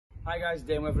Hi guys,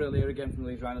 Dane Wetherill here again from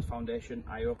the Leeds Rhinos Foundation.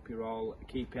 I hope you're all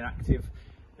keeping active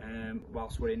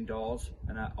whilst we're indoors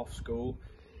and off school.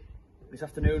 This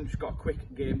afternoon, just got a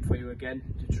quick game for you again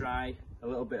to try a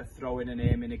little bit of throwing and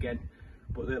aiming again,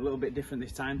 but a little bit different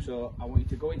this time. So I want you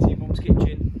to go into your mum's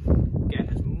kitchen, get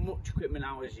as much equipment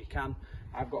out as you can.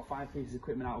 I've got 5 pieces of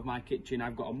equipment out of my kitchen.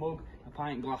 I've got a mug, a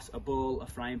pint glass, a bowl, a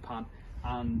frying pan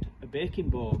and a baking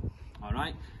bowl.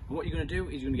 Alright, and what you're going to do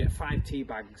is you're going to get 5 tea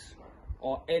bags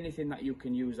or anything that you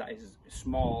can use that is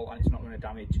small and it's not going to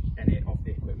damage any of the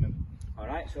equipment.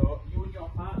 Alright, so you and your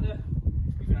partner,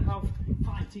 you're going to have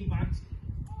 5 tea bags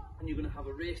and you're going to have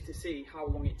a race to see how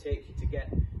long it takes you to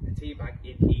get a tea bag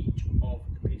in each of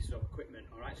the pieces of equipment.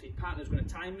 Alright, so your partner's going to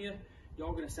time you,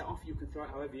 you're going to set off, you can throw it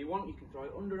however you want, you can throw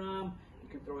it underarm, you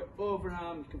can throw it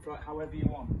overarm, you can throw it however you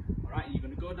want. Alright, and you're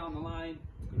going to go down the line,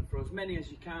 you're going to throw as many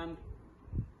as you can,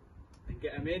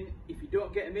 get them in. If you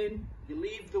don't get them in, you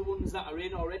leave the ones that are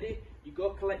in already, you go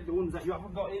collect the ones that you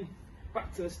haven't got in,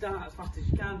 back to the start as fast as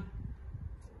you can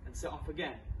and set off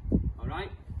again. Alright,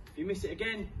 if you miss it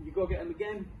again, you go get them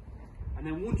again, and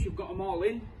then once you've got them all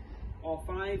in, all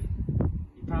 5,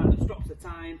 your partner stops the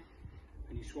time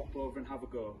and you swap over and have a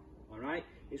go. Alright,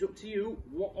 it's up to you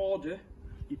what order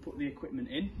you put the equipment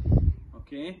in,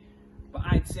 okay, but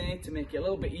I'd say to make it a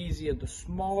little bit easier, the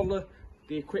smaller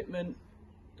the equipment,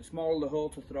 the smaller the hole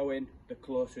to throw in, the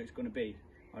closer it's going to be.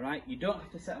 Alright, you don't have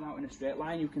to set them out in a straight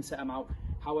line, you can set them out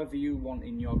however you want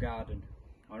in your garden.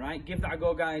 Alright, give that a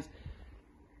go guys.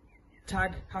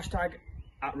 Hashtag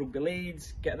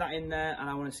 @RugbyLeeds, get that in there and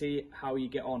I want to see how you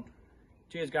get on.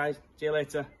 Cheers guys, see you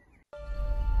later.